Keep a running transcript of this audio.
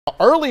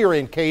Earlier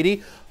in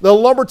Katy, the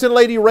Lumberton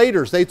Lady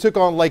Raiders, they took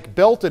on Lake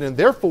Belton in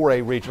their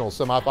 4A regional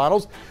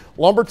semifinals.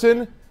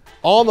 Lumberton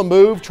on the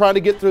move, trying to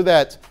get through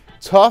that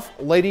tough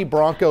Lady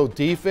Bronco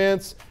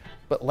defense.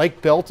 But Lake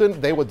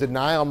Belton, they would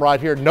deny them right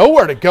here.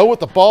 Nowhere to go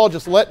with the ball,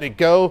 just letting it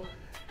go.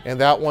 And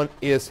that one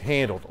is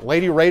handled.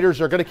 Lady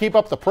Raiders are going to keep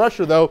up the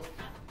pressure, though.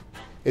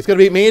 It's going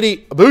to be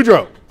Mandy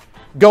Boudreaux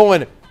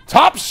going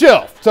top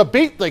shelf to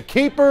beat the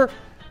keeper.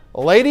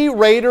 Lady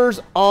Raiders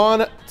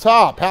on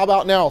top. How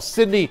about now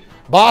Sydney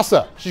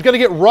Bassa? She's going to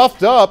get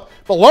roughed up,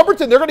 but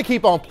Lumberton, they're going to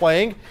keep on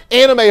playing.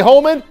 Anna Mae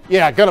Holman,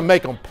 yeah, going to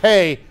make them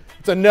pay.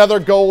 It's another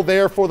goal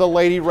there for the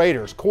Lady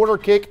Raiders. Corner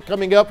kick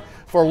coming up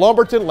for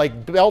Lumberton.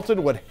 Lake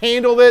Belton would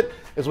handle it.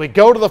 As we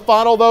go to the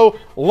final, though,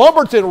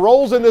 Lumberton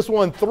rolls in this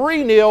one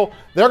 3-0.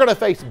 They're going to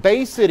face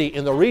Bay City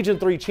in the Region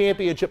 3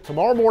 Championship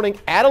tomorrow morning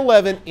at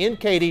 11 in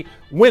Katy.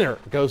 Winner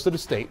goes to the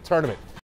state tournament.